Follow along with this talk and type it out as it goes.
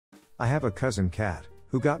I have a cousin Kat,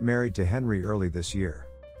 who got married to Henry early this year.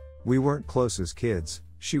 We weren't close as kids,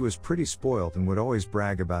 she was pretty spoilt and would always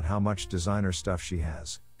brag about how much designer stuff she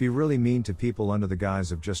has, be really mean to people under the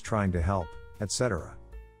guise of just trying to help, etc.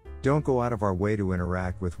 Don't go out of our way to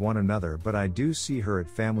interact with one another, but I do see her at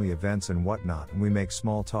family events and whatnot and we make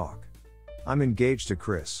small talk. I'm engaged to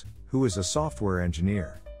Chris, who is a software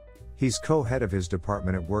engineer. He's co-head of his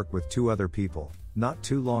department at work with 2 other people. Not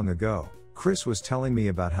too long ago, Chris was telling me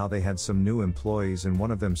about how they had some new employees and one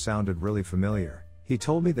of them sounded really familiar. He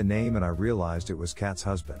told me the name and I realized it was Kat's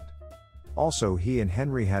husband. Also, he and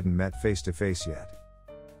Henry hadn't met face to face yet.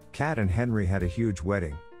 Kat and Henry had a huge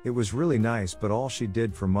wedding. It was really nice, but all she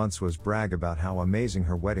did for months was brag about how amazing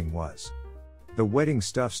her wedding was. The wedding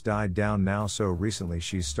stuff's died down now, so recently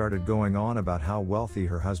she's started going on about how wealthy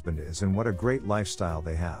her husband is and what a great lifestyle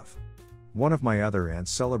they have. One of my other aunts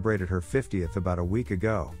celebrated her 50th about a week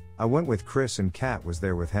ago. I went with Chris and Kat was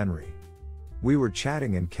there with Henry. We were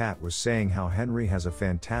chatting and Kat was saying how Henry has a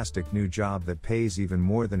fantastic new job that pays even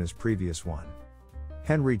more than his previous one.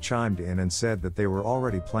 Henry chimed in and said that they were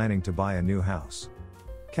already planning to buy a new house.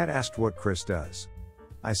 Kat asked what Chris does.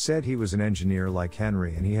 I said he was an engineer like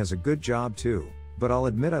Henry and he has a good job too, but I'll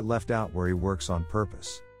admit I left out where he works on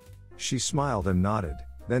purpose. She smiled and nodded,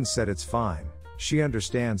 then said it's fine. She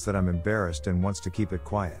understands that I'm embarrassed and wants to keep it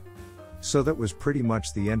quiet. So that was pretty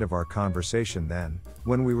much the end of our conversation then.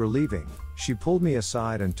 When we were leaving, she pulled me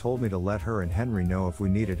aside and told me to let her and Henry know if we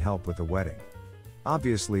needed help with the wedding.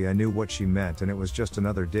 Obviously I knew what she meant and it was just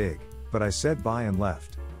another dig, but I said bye and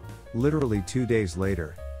left. Literally 2 days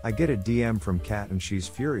later, I get a DM from Kat and she's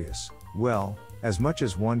furious, well, as much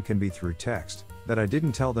as one can be through text, that I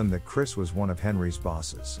didn't tell them that Chris was one of Henry's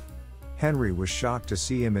bosses. Henry was shocked to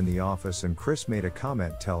see him in the office and Chris made a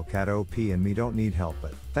comment, tell Kat OP and me don't need help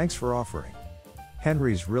but thanks for offering.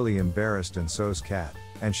 Henry's really embarrassed and so's Kat,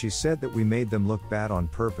 and she said that we made them look bad on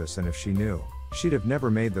purpose and if she knew, she'd have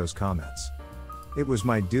never made those comments. It was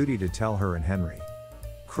my duty to tell her and Henry.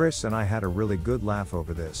 Chris and I had a really good laugh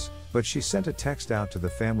over this, but she sent a text out to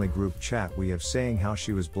the family group chat we have saying how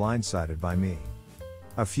she was blindsided by me.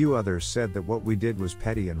 A few others said that what we did was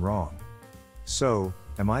petty and wrong. So,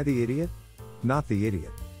 am I the idiot? Not the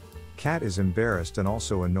idiot. Kat is embarrassed and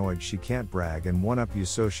also annoyed she can't brag and one-up you,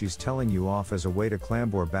 so she's telling you off as a way to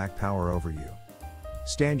clamber back power over you.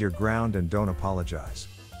 Stand your ground and don't apologize.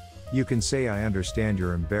 You can say I understand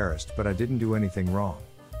you're embarrassed but I didn't do anything wrong.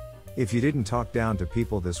 If you didn't talk down to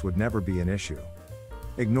people this would never be an issue.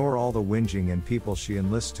 Ignore all the whinging and people she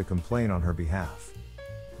enlists to complain on her behalf.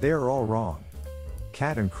 They are all wrong.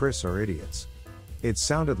 Kat and Chris are idiots. It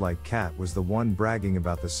sounded like Kat was the one bragging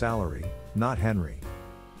about the salary, not Henry.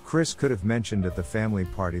 Chris could have mentioned at the family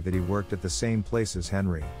party that he worked at the same place as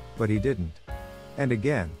Henry, but he didn't. And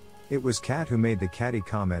again, it was Kat who made the catty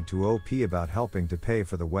comment to OP about helping to pay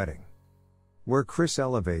for the wedding. Where Chris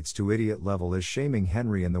elevates to idiot level is shaming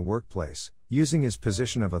Henry in the workplace, using his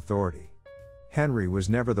position of authority. Henry was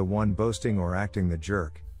never the one boasting or acting the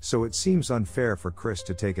jerk, so it seems unfair for Chris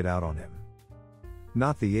to take it out on him.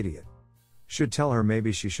 Not the idiot. Should tell her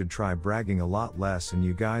maybe she should try bragging a lot less and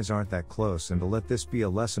you guys aren't that close and to let this be a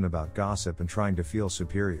lesson about gossip and trying to feel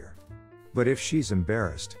superior. But if she's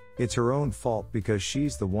embarrassed, it's her own fault because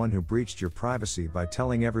she's the one who breached your privacy by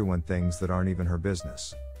telling everyone things that aren't even her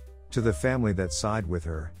business. To the family that side with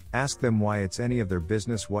her, ask them why it's any of their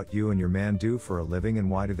business what you and your man do for a living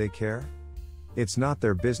and why do they care? It's not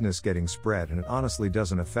their business getting spread and it honestly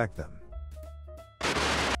doesn't affect them.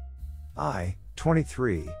 I,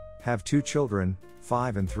 23, have 2 children,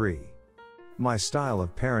 5 and 3. My style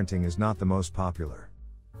of parenting is not the most popular.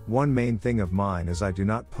 One main thing of mine is I do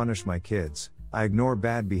not punish my kids, I ignore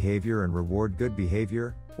bad behavior and reward good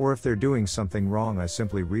behavior, or if they're doing something wrong I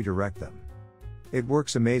simply redirect them. It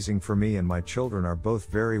works amazing for me and my children are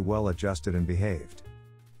both very well adjusted and behaved.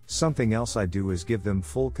 Something else I do is give them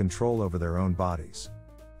full control over their own bodies.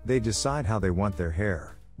 They decide how they want their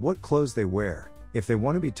hair, what clothes they wear, if they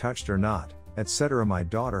want to be touched or not, etc. My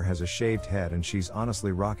daughter has a shaved head and she's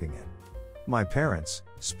honestly rocking it. My parents,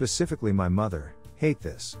 specifically my mother, hate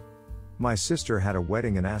this. My sister had a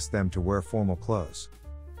wedding and asked them to wear formal clothes.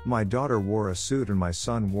 My daughter wore a suit and my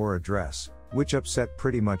son wore a dress, which upset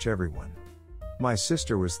pretty much everyone. My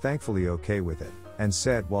sister was thankfully okay with it, and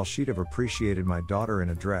said while she'd have appreciated my daughter in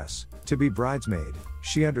a dress, to be bridesmaid,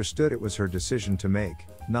 she understood it was her decision to make,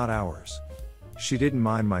 not ours. She didn't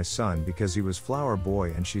mind my son because he was flower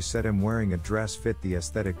boy and she said him wearing a dress fit the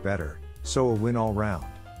aesthetic better, so a win all round.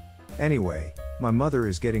 Anyway, my mother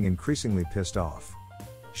is getting increasingly pissed off.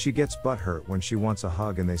 She gets butthurt when she wants a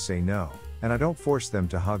hug and they say no, and I don't force them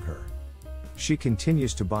to hug her. She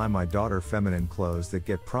continues to buy my daughter feminine clothes that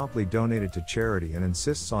get promptly donated to charity and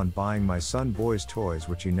insists on buying my son boys' toys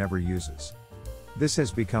which he never uses. This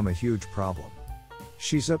has become a huge problem.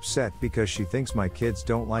 She's upset because she thinks my kids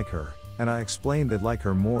don't like her, and I explain they'd like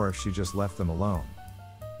her more if she just left them alone.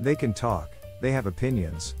 They can talk, they have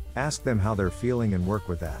opinions, ask them how they're feeling and work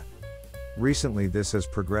with that. Recently this has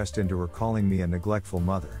progressed into her calling me a neglectful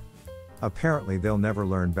mother. Apparently they'll never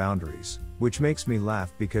learn boundaries, which makes me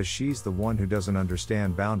laugh because she's the one who doesn't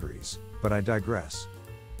understand boundaries, but I digress.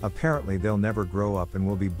 Apparently they'll never grow up and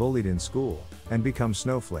will be bullied in school, and become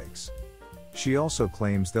snowflakes. She also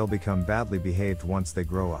claims they'll become badly behaved once they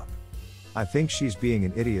grow up. I think she's being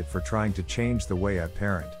an idiot for trying to change the way I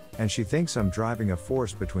parent, and she thinks I'm driving a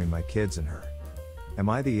force between my kids and her. Am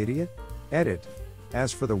I the idiot? Edit.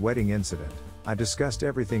 As for the wedding incident, I discussed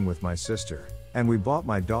everything with my sister, and we bought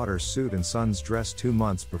my daughter's suit and son's dress 2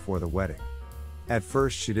 months before the wedding. At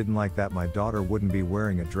first she didn't like that my daughter wouldn't be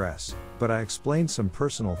wearing a dress, but I explained some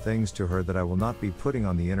personal things to her that I will not be putting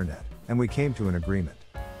on the internet, and we came to an agreement.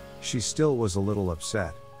 She still was a little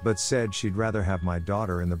upset, but said she'd rather have my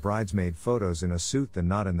daughter in the bridesmaid photos in a suit than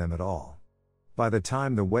not in them at all. By the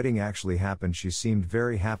time the wedding actually happened she seemed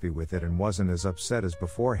very happy with it and wasn't as upset as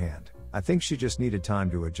beforehand. I think she just needed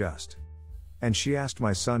time to adjust. And she asked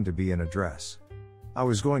my son to be in a dress. I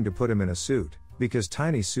was going to put him in a suit, because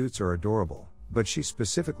tiny suits are adorable, but she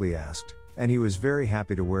specifically asked, and he was very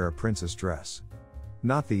happy to wear a princess dress.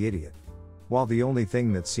 Not the idiot. While the only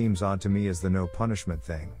thing that seems odd to me is the no punishment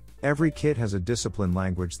thing, every kid has a discipline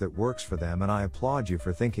language that works for them and I applaud you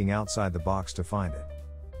for thinking outside the box to find it.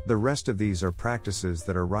 The rest of these are practices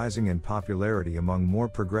that are rising in popularity among more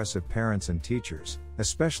progressive parents and teachers,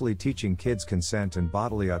 especially teaching kids consent and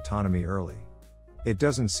bodily autonomy early. It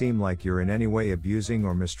doesn't seem like you're in any way abusing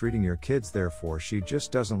or mistreating your kids, therefore she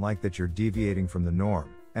just doesn't like that you're deviating from the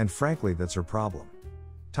norm, and frankly that's her problem.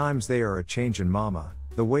 Times they are a change in mama,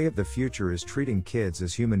 the way of the future is treating kids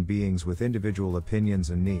as human beings with individual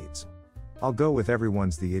opinions and needs. I'll go with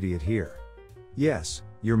everyone's the idiot here. Yes,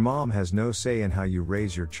 your mom has no say in how you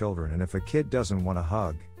raise your children, and if a kid doesn't want a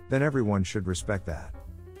hug, then everyone should respect that.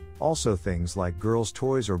 Also things like girls'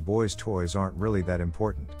 toys or boys' toys aren't really that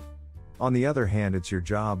important. On the other hand, it's your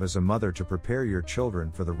job as a mother to prepare your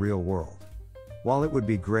children for the real world. While it would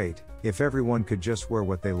be great if everyone could just wear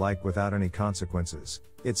what they like without any consequences,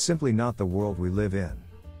 it's simply not the world we live in.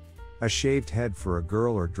 A shaved head for a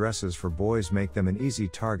girl or dresses for boys make them an easy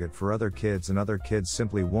target for other kids, and other kids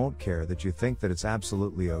simply won't care that you think that it's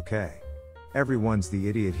absolutely okay. Everyone's the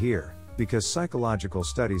idiot here, because psychological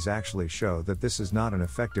studies actually show that this is not an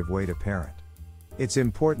effective way to parent. It's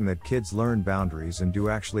important that kids learn boundaries and do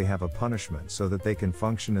actually have a punishment so that they can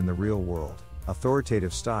function in the real world,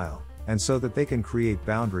 authoritative style, and so that they can create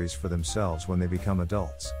boundaries for themselves when they become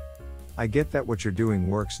adults. I get that what you're doing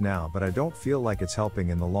works now, but I don't feel like it's helping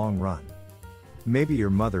in the long run. Maybe your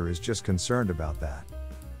mother is just concerned about that.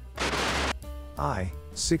 I,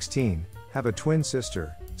 16, have a twin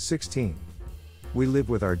sister, 16. We live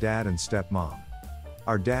with our dad and stepmom.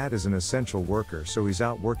 Our dad is an essential worker, so he's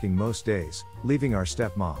out working most days, leaving our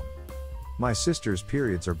stepmom. My sister's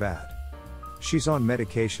periods are bad. She's on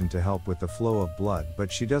medication to help with the flow of blood,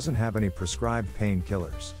 but she doesn't have any prescribed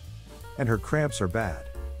painkillers. And her cramps are bad.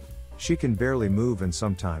 She can barely move and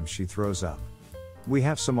sometimes she throws up. We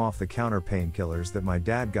have some off-the-counter painkillers that my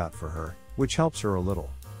dad got for her, which helps her a little.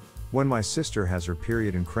 When my sister has her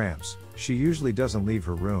period and cramps, she usually doesn't leave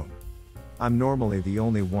her room. I'm normally the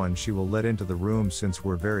only one she will let into the room since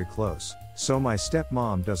we're very close, so my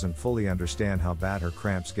stepmom doesn't fully understand how bad her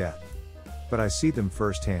cramps get. But I see them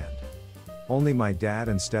firsthand. Only my dad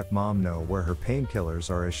and stepmom know where her painkillers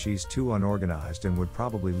are, as she's too unorganized and would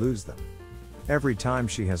probably lose them. Every time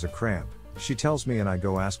she has a cramp, she tells me and I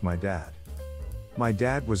go ask my dad. My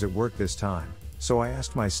dad was at work this time, so I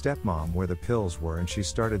asked my stepmom where the pills were and she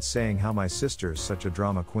started saying how my sister's such a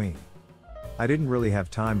drama queen. I didn't really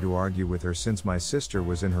have time to argue with her since my sister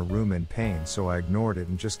was in her room in pain, so I ignored it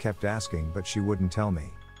and just kept asking, but she wouldn't tell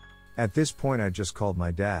me. At this point I just called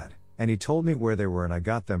my dad, and he told me where they were and I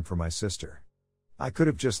got them for my sister. I could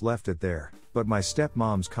have just left it there, but my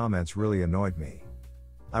stepmom's comments really annoyed me.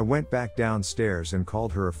 I went back downstairs and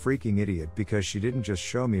called her a freaking idiot because she didn't just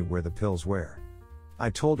show me where the pills were.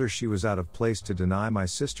 I told her she was out of place to deny my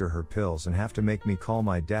sister her pills and have to make me call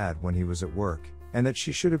my dad when he was at work, and that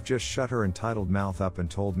she should have just shut her entitled mouth up and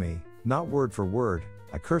told me, not word for word.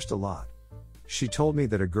 I cursed a lot. She told me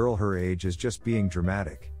that a girl her age is just being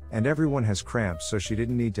dramatic, and everyone has cramps, so she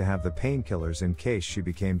didn't need to have the painkillers in case she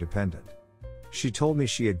became dependent. She told me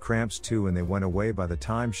she had cramps too and they went away by the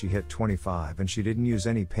time she hit 25 and she didn't use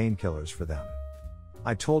any painkillers for them.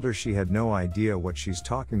 I told her she had no idea what she's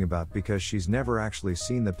talking about because she's never actually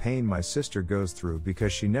seen the pain my sister goes through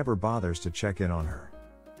because she never bothers to check in on her.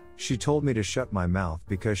 She told me to shut my mouth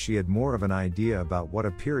because she had more of an idea about what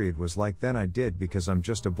a period was like than I did because I'm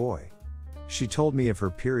just a boy. She told me if her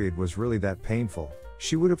period was really that painful,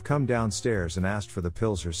 she would have come downstairs and asked for the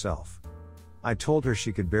pills herself. I told her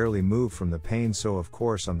she could barely move from the pain, so of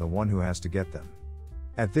course I'm the one who has to get them.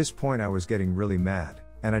 At this point I was getting really mad,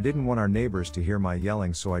 and I didn't want our neighbors to hear my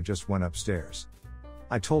yelling, so I just went upstairs.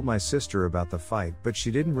 I told my sister about the fight, but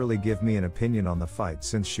she didn't really give me an opinion on the fight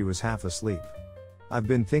since she was half asleep. I've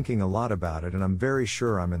been thinking a lot about it and I'm very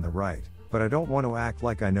sure I'm in the right, but I don't want to act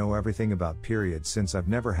like I know everything about periods since I've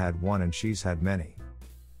never had one and she's had many.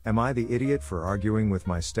 Am I the idiot for arguing with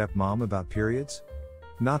my stepmom about periods?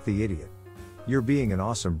 Not the idiot. You're being an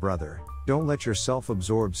awesome brother, don't let your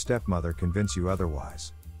self-absorbed stepmother convince you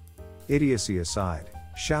otherwise. Idiocy aside,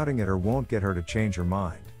 shouting at her won't get her to change her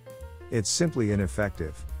mind. It's simply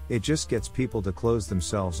ineffective, it just gets people to close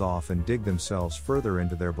themselves off and dig themselves further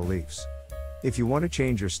into their beliefs. If you want to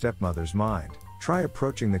change your stepmother's mind, try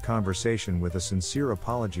approaching the conversation with a sincere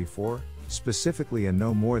apology for, specifically and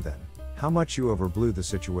no more than, how much you overblew the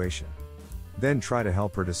situation. Then try to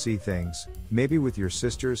help her to see things, maybe with your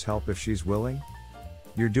sister's help if she's willing.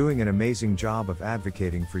 You're doing an amazing job of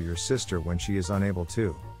advocating for your sister when she is unable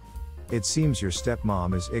to. It seems your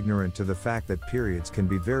stepmom is ignorant to the fact that periods can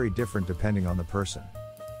be very different depending on the person.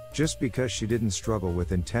 Just because she didn't struggle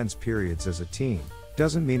with intense periods as a teen,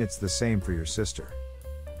 doesn't mean it's the same for your sister.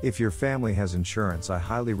 If your family has insurance, I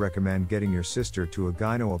highly recommend getting your sister to a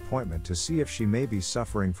gyno appointment to see if she may be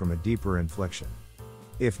suffering from a deeper infliction.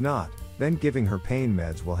 If not, then giving her pain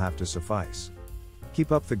meds will have to suffice.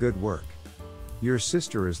 Keep up the good work. Your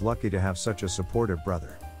sister is lucky to have such a supportive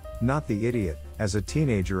brother. Not the idiot. As a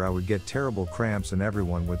teenager I would get terrible cramps and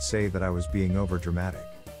everyone would say that I was being overdramatic.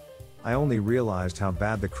 I only realized how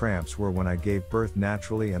bad the cramps were when I gave birth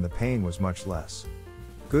naturally and the pain was much less.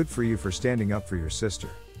 Good for you for standing up for your sister.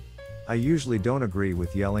 I usually don't agree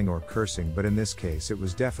with yelling or cursing, but in this case it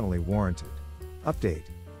was definitely warranted. Update.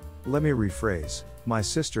 Let me rephrase, my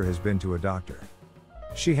sister has been to a doctor.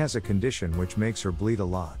 She has a condition which makes her bleed a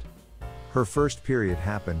lot. Her first period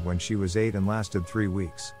happened when she was 8 and lasted 3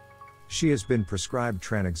 weeks. She has been prescribed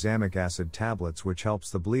tranexamic acid tablets which helps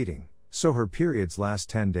the bleeding, so her periods last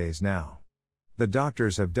 10 days now. The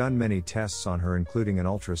doctors have done many tests on her including an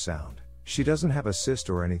ultrasound. She doesn't have a cyst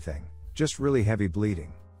or anything, just really heavy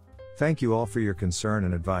bleeding. Thank you all for your concern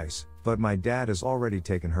and advice, but my dad has already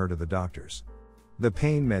taken her to the doctors. The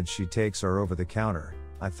pain meds she takes are over the counter.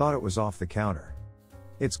 I thought it was off the counter.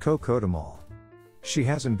 It's cocodamol. She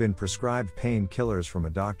hasn't been prescribed painkillers from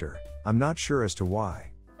a doctor, I'm not sure as to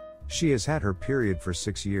why. She has had her period for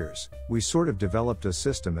 6 years, we sort of developed a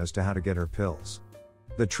system as to how to get her pills.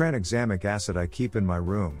 The tranexamic acid I keep in my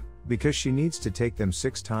room, because she needs to take them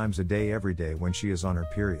 6 times a day every day when she is on her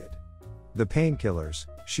period. The painkillers,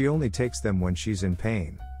 she only takes them when she's in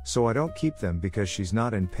pain, so I don't keep them because she's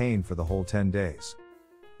not in pain for the whole 10 days.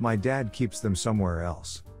 My dad keeps them somewhere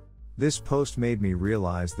else. This post made me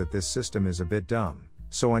realize that this system is a bit dumb,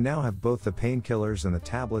 so I now have both the painkillers and the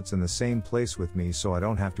tablets in the same place with me so I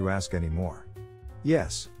don't have to ask anymore.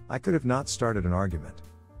 Yes, I could have not started an argument.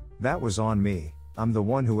 That was on me, I'm the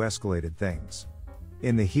one who escalated things.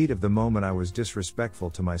 In the heat of the moment I was disrespectful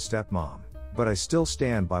to my stepmom, but I still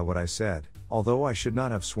stand by what I said, although I should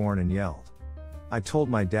not have sworn and yelled. I told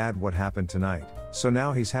my dad what happened tonight, so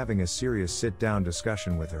now he's having a serious sit-down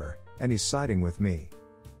discussion with her, and he's siding with me.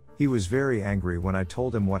 He was very angry when I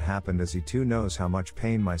told him what happened as he too knows how much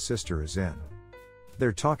pain my sister is in.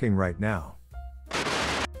 They're talking right now.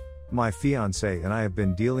 My fiancé and I have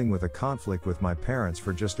been dealing with a conflict with my parents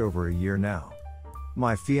for just over a year now.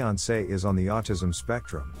 My fiancé is on the autism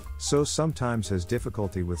spectrum, so sometimes has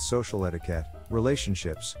difficulty with social etiquette,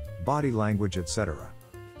 relationships, body language, etc.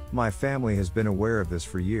 My family has been aware of this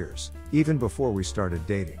for years, even before we started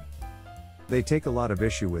dating. They take a lot of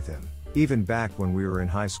issue with him, even back when we were in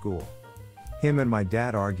high school. Him and my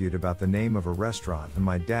dad argued about the name of a restaurant and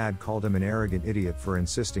my dad called him an arrogant idiot for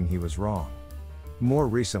insisting he was wrong. More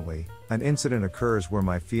recently, an incident occurs where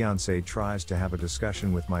my fiancé tries to have a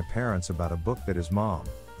discussion with my parents about a book that his mom,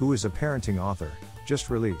 who is a parenting author, just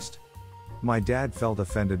released. My dad felt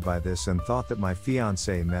offended by this and thought that my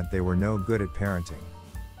fiancé meant they were no good at parenting.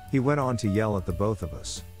 He went on to yell at the both of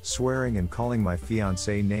us, swearing and calling my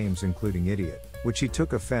fiancé names including idiot, which he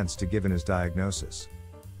took offense to given his diagnosis.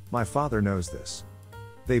 My father knows this.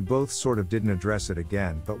 They both sort of didn't address it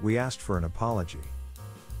again, but we asked for an apology.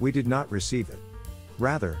 We did not receive it.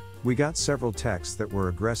 Rather, we got several texts that were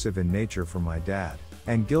aggressive in nature from my dad,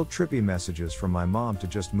 and guilt-trippy messages from my mom to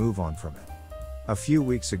just move on from it. A few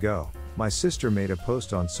weeks ago, my sister made a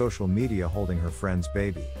post on social media holding her friend's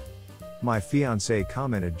baby. My fiancé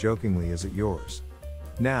commented jokingly, "Is it yours?"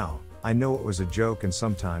 Now, I know it was a joke, and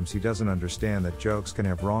sometimes he doesn't understand that jokes can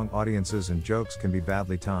have wrong audiences and jokes can be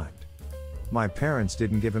badly timed. My parents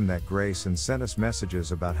didn't give him that grace and sent us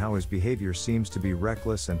messages about how his behavior seems to be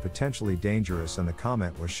reckless and potentially dangerous, and the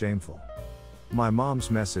comment was shameful. My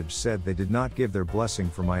mom's message said they did not give their blessing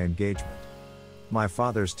for my engagement. My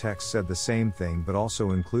father's text said the same thing but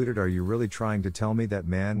also included, "Are you really trying to tell me that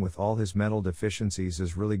man with all his mental deficiencies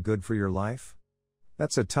is really good for your life?"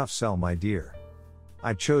 That's a tough sell, my dear.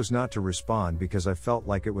 I chose not to respond because I felt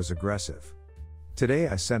like it was aggressive. Today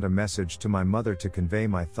I sent a message to my mother to convey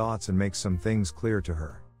my thoughts and make some things clear to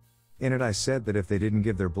her. In it I said that if they didn't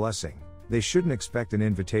give their blessing, they shouldn't expect an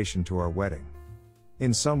invitation to our wedding.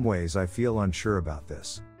 In some ways I feel unsure about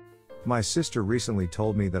this. My sister recently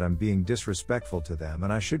told me that I'm being disrespectful to them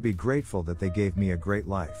and I should be grateful that they gave me a great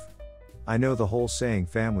life. I know the whole saying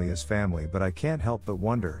family is family, but I can't help but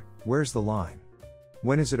wonder, where's the line?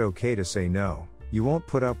 When is it okay to say no, you won't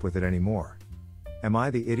put up with it anymore? Am I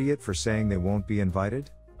the idiot for saying they won't be invited?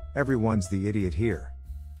 Everyone's the idiot here.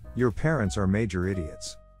 Your parents are major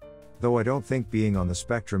idiots. Though I don't think being on the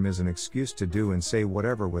spectrum is an excuse to do and say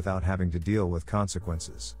whatever without having to deal with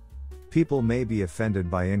consequences. People may be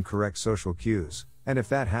offended by incorrect social cues, and if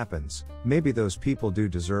that happens, maybe those people do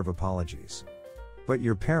deserve apologies. But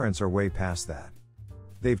your parents are way past that.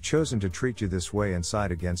 They've chosen to treat you this way and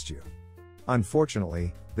side against you.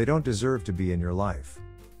 Unfortunately, they don't deserve to be in your life.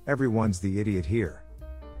 Everyone's the idiot here.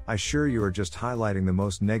 I'm sure you are just highlighting the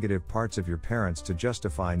most negative parts of your parents to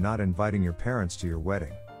justify not inviting your parents to your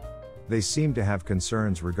wedding. They seem to have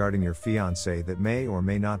concerns regarding your fiancé that may or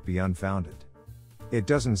may not be unfounded. It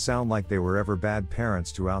doesn't sound like they were ever bad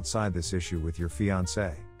parents to outside this issue with your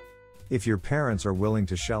fiancé. If your parents are willing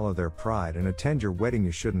to shallow their pride and attend your wedding,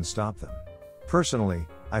 you shouldn't stop them. Personally,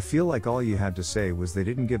 I feel like all you had to say was they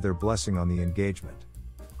didn't give their blessing on the engagement.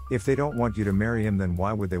 If they don't want you to marry him, then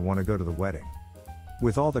why would they want to go to the wedding?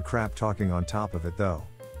 With all the crap talking on top of it though.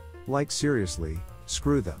 Like seriously,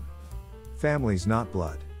 screw them. Family's not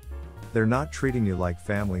blood. They're not treating you like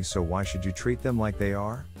family, so why should you treat them like they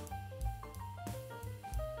are?